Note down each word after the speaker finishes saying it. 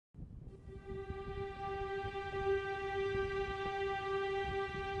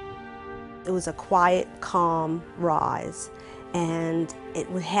It was a quiet, calm rise, and it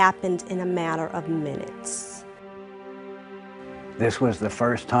happened in a matter of minutes. This was the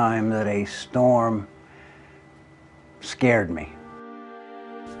first time that a storm scared me.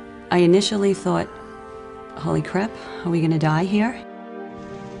 I initially thought, holy crap, are we gonna die here?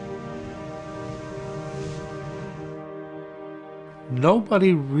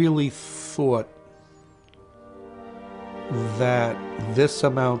 Nobody really thought that this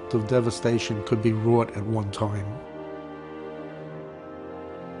amount of devastation could be wrought at one time.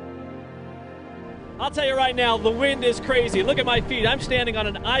 I'll tell you right now, the wind is crazy. Look at my feet. I'm standing on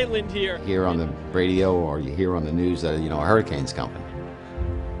an island here. You hear on the radio or you hear on the news that, a hurricane's coming.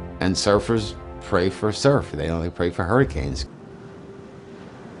 And surfers pray for surf. They only pray for hurricanes.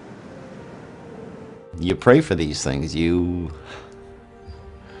 You pray for these things.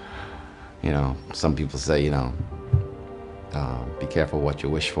 Some people say, be careful what you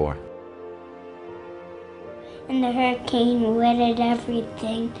wish for. And the hurricane wetted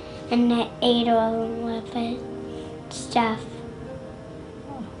everything, and it ate all of it stuff.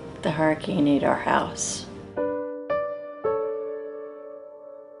 The hurricane ate our house.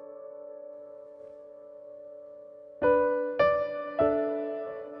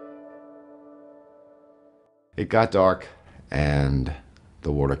 It got dark and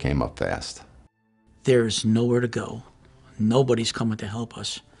the water came up fast. There's nowhere to go. Nobody's coming to help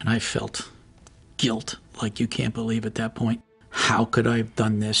us. And I felt guilt like you can't believe at that point. How could I have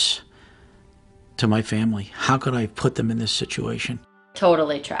done this to my family? How could I have put them in this situation?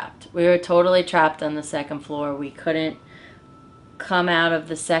 Totally trapped. We were totally trapped on the second floor. We couldn't come out of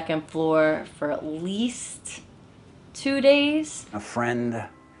the second floor for at least 2 days. A friend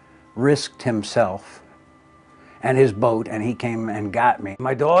risked himself and his boat, and he came and got me.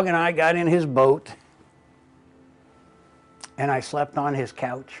 My dog and I got in his boat, and I slept on his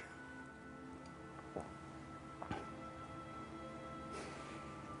couch.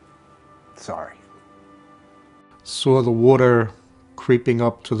 Sorry. Saw the water creeping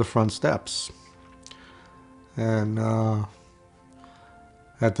up to the front steps. And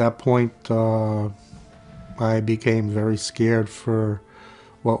at that point, I became very scared for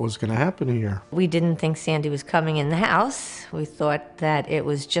what was going to happen here. We didn't think Sandy was coming in the house. We thought that it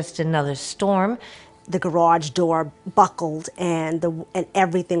was just another storm. The garage door buckled, and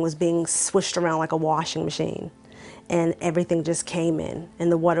everything was being swished around like a washing machine, and everything just came in,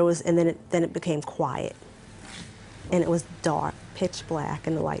 and the water was, and then it became quiet, and it was dark, pitch black,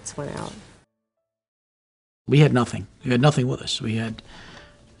 and the lights went out. We had nothing. We had nothing with us. We had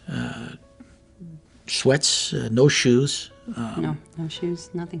sweats, no shoes. No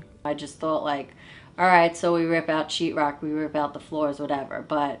shoes, nothing. I just thought all right, so we rip out sheetrock, we rip out the floors, whatever,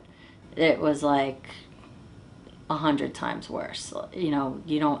 but it was like 100 times worse. You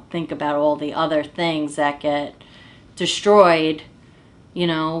don't think about all the other things that get destroyed,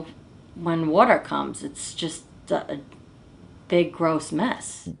 when water comes. It's just a big, gross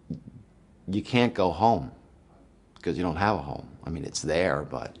mess. You can't go home because you don't have a home. I mean, it's there,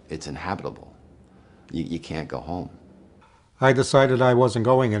 but it's inhabitable. You can't go home. I decided I wasn't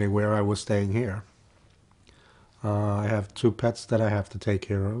going anywhere. I was staying here. I have 2 pets that I have to take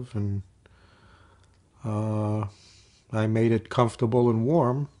care of, and I made it comfortable and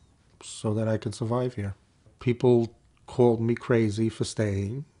warm so that I could survive here. People called me crazy for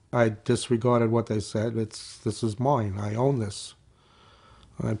staying. I disregarded what they said. This is mine. I own this.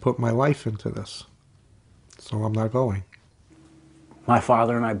 I put my life into this, so I'm not going. My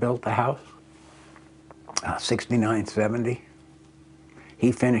father and I built the house, 69, 70.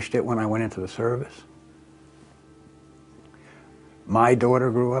 He finished it when I went into the service. My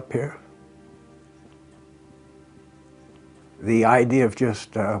daughter grew up here. The idea of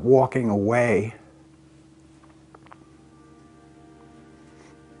just walking away,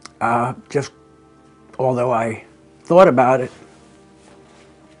 although I thought about it,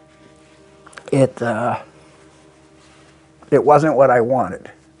 it wasn't what I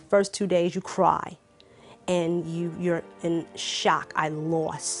wanted. First 2 days you cry, and you're in shock. I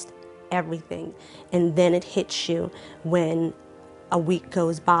lost everything. And then it hits you when a week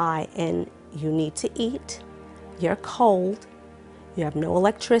goes by and you need to eat, you're cold, you have no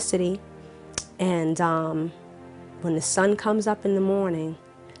electricity, and when the sun comes up in the morning,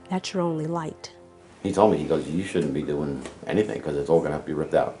 that's your only light. He told me, he goes, you shouldn't be doing anything because it's all going to have to be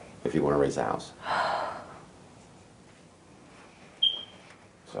ripped out if you want to raise a house.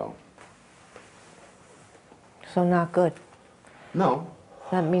 So not good. No.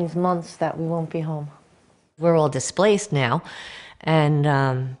 That means months that we won't be home. We're all displaced now, and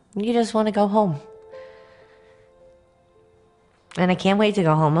you just want to go home. And I can't wait to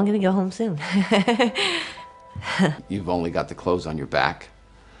go home. I'm going to go home soon. You've only got the clothes on your back.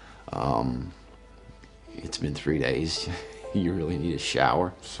 It's been 3 days. You really need a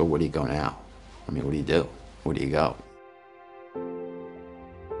shower. So where do you go now? I mean, what do you do? Where do you go?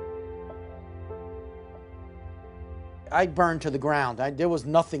 I burned to the ground. There was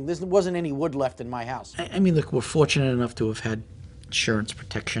nothing. There wasn't any wood left in my house. I mean, look, we're fortunate enough to have had insurance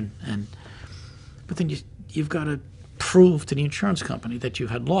protection, but then you've got to prove to the insurance company that you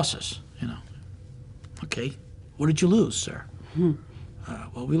had losses, you know. Okay, what did you lose, sir?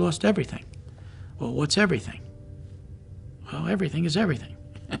 Well, we lost everything. Well, what's everything? Well, everything is everything.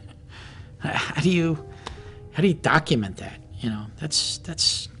 How do you document that? You know, that's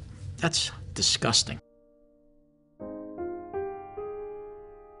disgusting.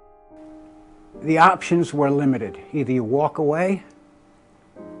 The options were limited. Either you walk away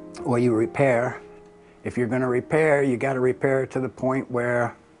or you repair. If you're going to repair, you got to repair to the point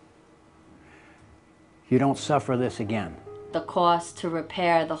where you don't suffer this again. The cost to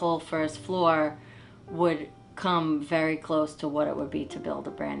repair the whole first floor would come very close to what it would be to build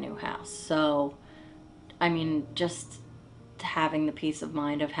a brand new house. So, I mean, just having the peace of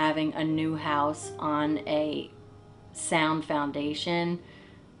mind of having a new house on a sound foundation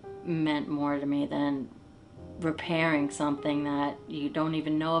meant more to me than repairing something that you don't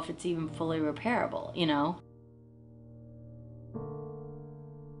even know if it's even fully repairable, you know?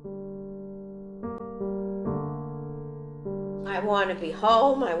 I want to be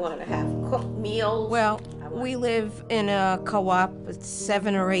home. I want to have cooked meals. Well, we live in a co-op. It's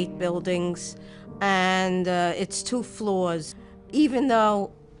 7 or 8 buildings, and it's 2 floors. Even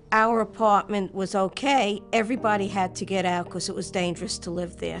though our apartment was okay, everybody had to get out because it was dangerous to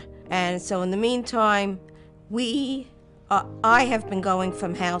live there. And so in the meantime, I have been going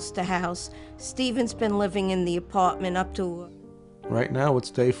from house to house. Stephen's been living in the apartment up to... Right now it's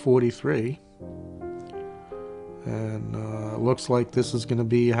day 43. And it looks like this is going to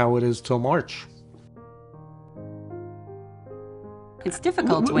be how it is till March. It's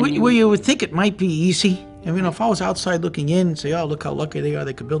difficult when you would think it might be easy. I mean, if I was outside looking in and say, oh, look how lucky they are,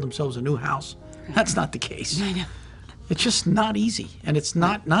 they could build themselves a new house. That's not the case. I know. It's just not easy, and it's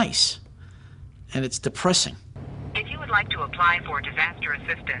not nice, and it's depressing. If you would like to apply for disaster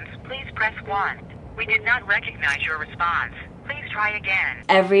assistance, please press 1. We did not recognize your response. Please try again.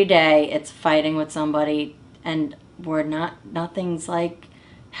 Every day it's fighting with somebody, and nothing's like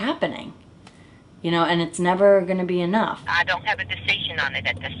happening, you know, and it's never going to be enough. I don't have a decision on it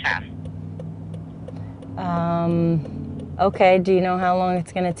at this time. Okay, do you know how long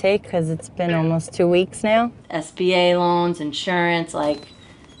it's going to take? Because it's been almost 2 weeks now. SBA loans, insurance, like,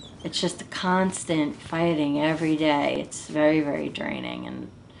 it's just a constant fighting every day. It's very, very draining and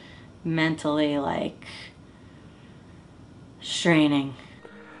mentally, like, straining.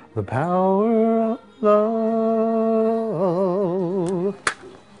 The power of love.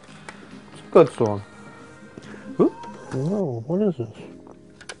 It's a good song. Oop. Oh, what is this?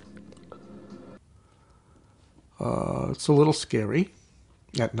 It's a little scary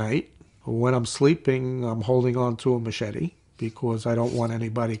at night. When I'm sleeping, I'm holding on to a machete because I don't want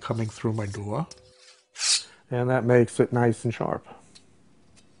anybody coming through my door. And that makes it nice and sharp.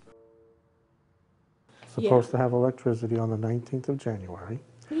 Supposed to have electricity on the 19th of January.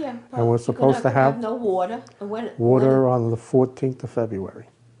 Yeah, and we're supposed to have no water. Water on the 14th of February.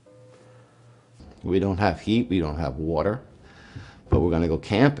 We don't have heat, we don't have water, but we're going to go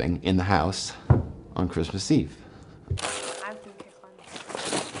camping in the house on Christmas Eve.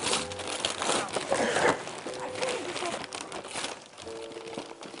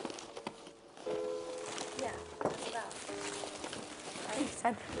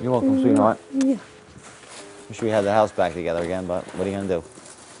 You're welcome, sweetheart. Yeah. Wish we had the house back together again, but what are you going to do?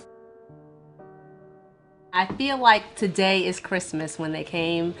 I feel like today is Christmas when they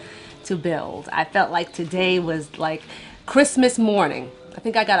came to build. I felt like today was like Christmas morning. I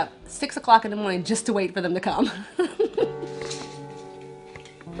think I got up 6 o'clock in the morning just to wait for them to come.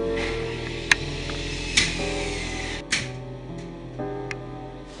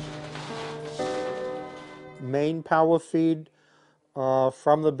 Main power feed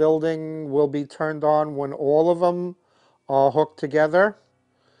from the building will be turned on when all of them are hooked together.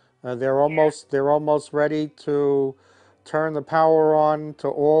 They're almost ready to turn the power on to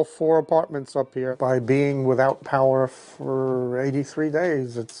all 4 apartments up here. By being without power for 83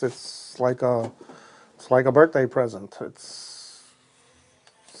 days, it's like a birthday present. It's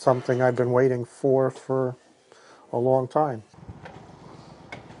something I've been waiting for a long time.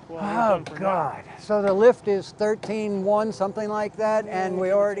 Oh, God. So the lift is 13.1, something like that, and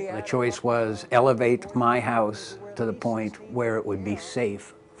we already... The choice was elevate my house to to the point where it would be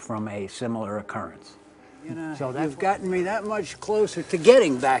safe from a similar occurrence. So that's gotten me that much closer to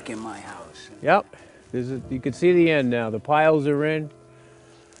getting back in my house. Yep, you can see the end now. The piles are in,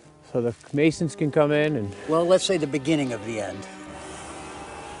 so the masons can come in and... Well, let's say the beginning of the end.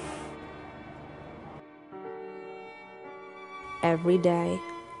 Every day,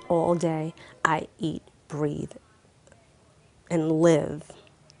 all day, I eat, breathe, and live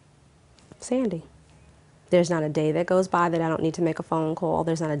Sandy. There's not a day that goes by that I don't need to make a phone call.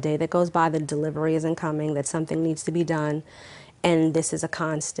 There's not a day that goes by that delivery isn't coming, that something needs to be done, and this is a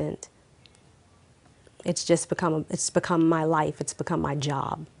constant. It's just become my life. It's become my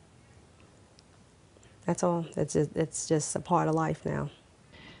job. That's all. It's just a part of life now.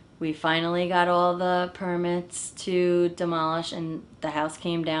 We finally got all the permits to demolish, and the house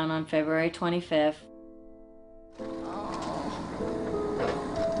came down on February 25th.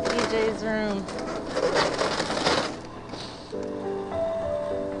 DJ's room.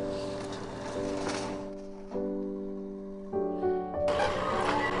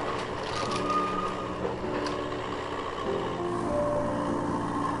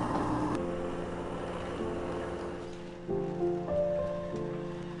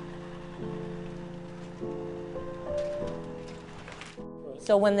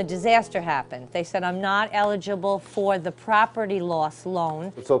 So when the disaster happened, they said, I'm not eligible for the property loss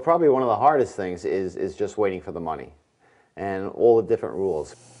loan. So probably one of the hardest things is just waiting for the money and all the different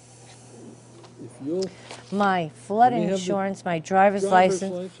rules. My flood insurance, my driver's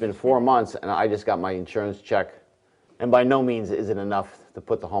license. It's been 4 months and I just got my insurance check, and by no means is it enough to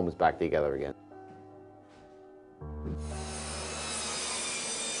put the homes back together again.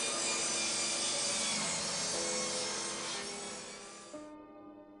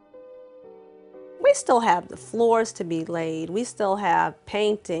 We still have the floors to be laid. We still have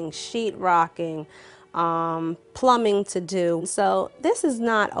painting, sheetrocking, plumbing to do. So this is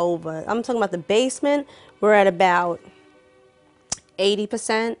not over. I'm talking about the basement. We're at about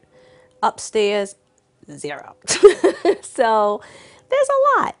 80%. Upstairs, 0. So there's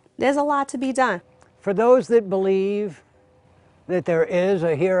a lot. There's a lot to be done. For those that believe that there is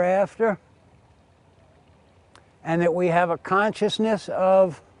a hereafter and that we have a consciousness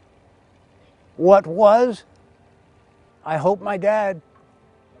of what was, I hope my dad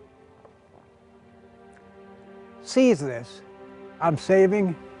sees this. I'm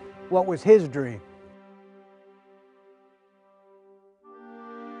saving what was his dream.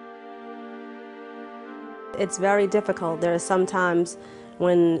 It's very difficult. There are some times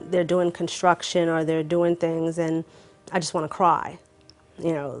when they're doing construction or they're doing things and I just want to cry.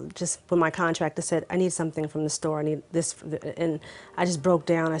 You know, just when my contractor said, I need something from the store, I need this, and I just broke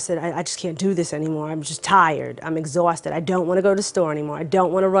down. I said, I just can't do this anymore. I'm just tired. I'm exhausted. I don't want to go to the store anymore. I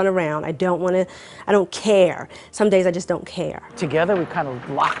don't want to run around. I don't care. Some days I just don't care. Together we kind of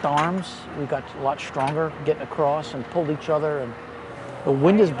locked arms. We got a lot stronger getting across and pulled each other. And the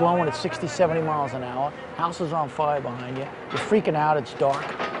wind is blowing at 60, 70 miles an hour. House is on fire behind you. You're freaking out. It's dark.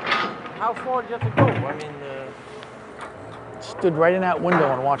 How far do you have to go? I mean, stood right in that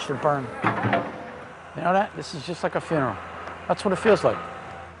window and watched it burn. You know that? This is just like a funeral. That's what it feels like.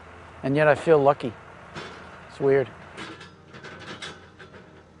 And yet I feel lucky. It's weird.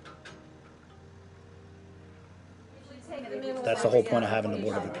 That's the whole point of having the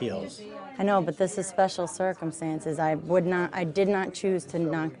Board of Appeals. I know, but this is special circumstances. I did not choose to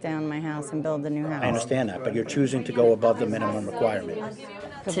knock down my house and build a new house. I understand that, but you're choosing to go above the minimum requirement.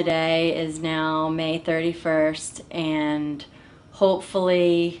 Today is now May 31st, and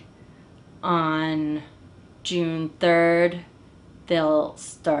hopefully on June 3rd, they'll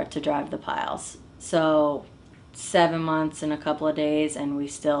start to drive the piles. So 7 months and a couple of days, and we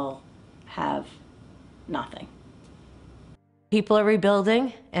still have nothing. People are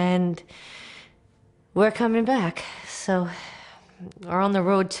rebuilding, and we're coming back. So we're on the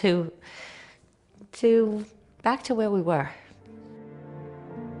road to back to where we were.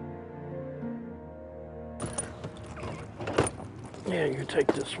 yeah, you take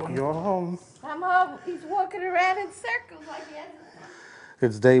this one. You're home. I'm home. He's walking around in circles like he hasn't.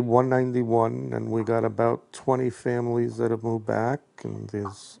 It's day 191, and we got about 20 families that have moved back, and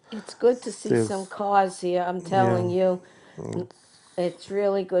It's good to see some cars here, I'm telling you. It's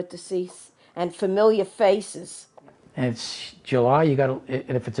really good to see, and familiar faces. And it's July, you got to,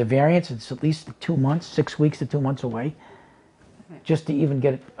 and if it's a variance, it's at least 2 months, 6 weeks to 2 months away, just to even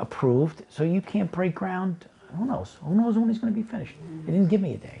get it approved. So you can't break ground. Who knows? Who knows when he's going to be finished? He didn't give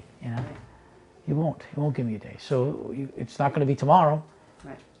me a day, you know. He won't give me a day. So it's not going to be tomorrow.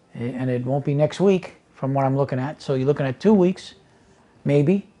 Right. And it won't be next week from what I'm looking at. So you're looking at 2 weeks,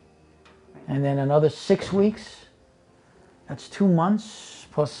 maybe, and then another 6 weeks, That's 2 months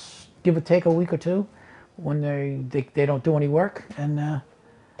plus give or take a week or two when they don't do any work. And I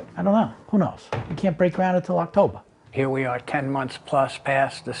don't know. Who knows? You can't break ground until October. Here we are 10 months plus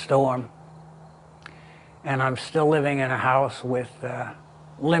past the storm, and I'm still living in a house with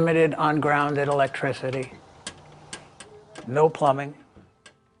limited ungrounded electricity, no plumbing.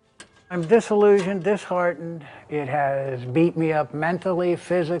 I'm disillusioned, disheartened. It has beat me up mentally,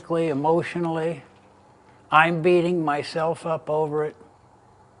 physically, emotionally. I'm beating myself up over it.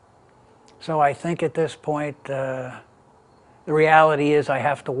 So I think at this point, the reality is I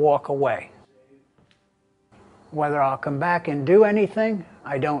have to walk away. Whether I'll come back and do anything,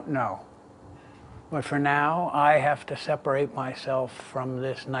 I don't know. But for now, I have to separate myself from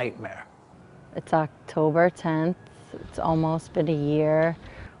this nightmare. It's October 10th. It's almost been a year.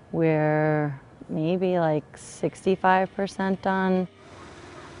 We're maybe like 65% done.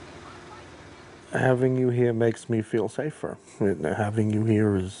 Having you here makes me feel safer. Having you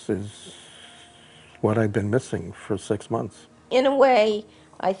here is what I've been missing for 6 months. In a way,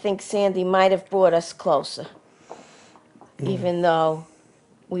 I think Sandy might have brought us closer, even though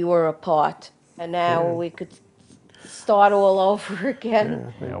we were apart. And now we could start all over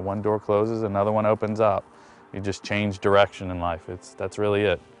again. You know, one door closes, another one opens up. You just change direction in life. That's really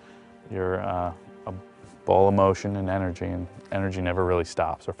it. You're a ball of motion and energy never really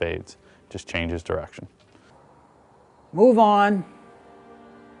stops or fades. It just changes direction. Move on,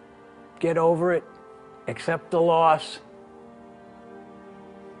 get over it, accept the loss,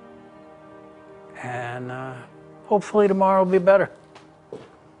 and hopefully tomorrow will be better.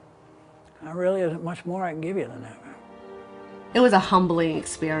 There really isn't much more I can give you than that. It was a humbling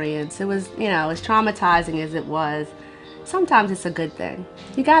experience. It was, you know, as traumatizing as it was, sometimes it's a good thing.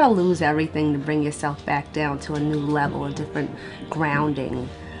 You gotta lose everything to bring yourself back down to a new level, a different grounding,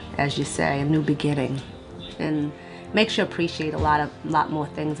 as you say, a new beginning. And makes you appreciate a lot more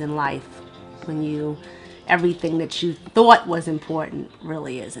things in life when everything that you thought was important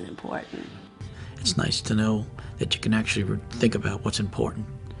really isn't important. It's nice to know that you can actually think about what's important.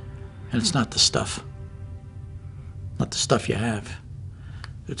 And it's not the stuff. Not the stuff you have.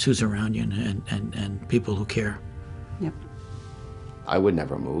 It's who's around you and people who care. Yep. I would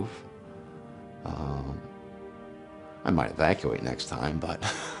never move. I might evacuate next time, but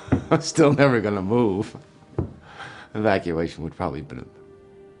I'm still never gonna move. Evacuation would probably have been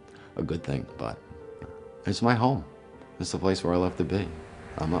a good thing, but it's my home. It's the place where I love to be.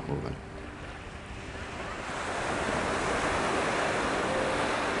 I'm not moving.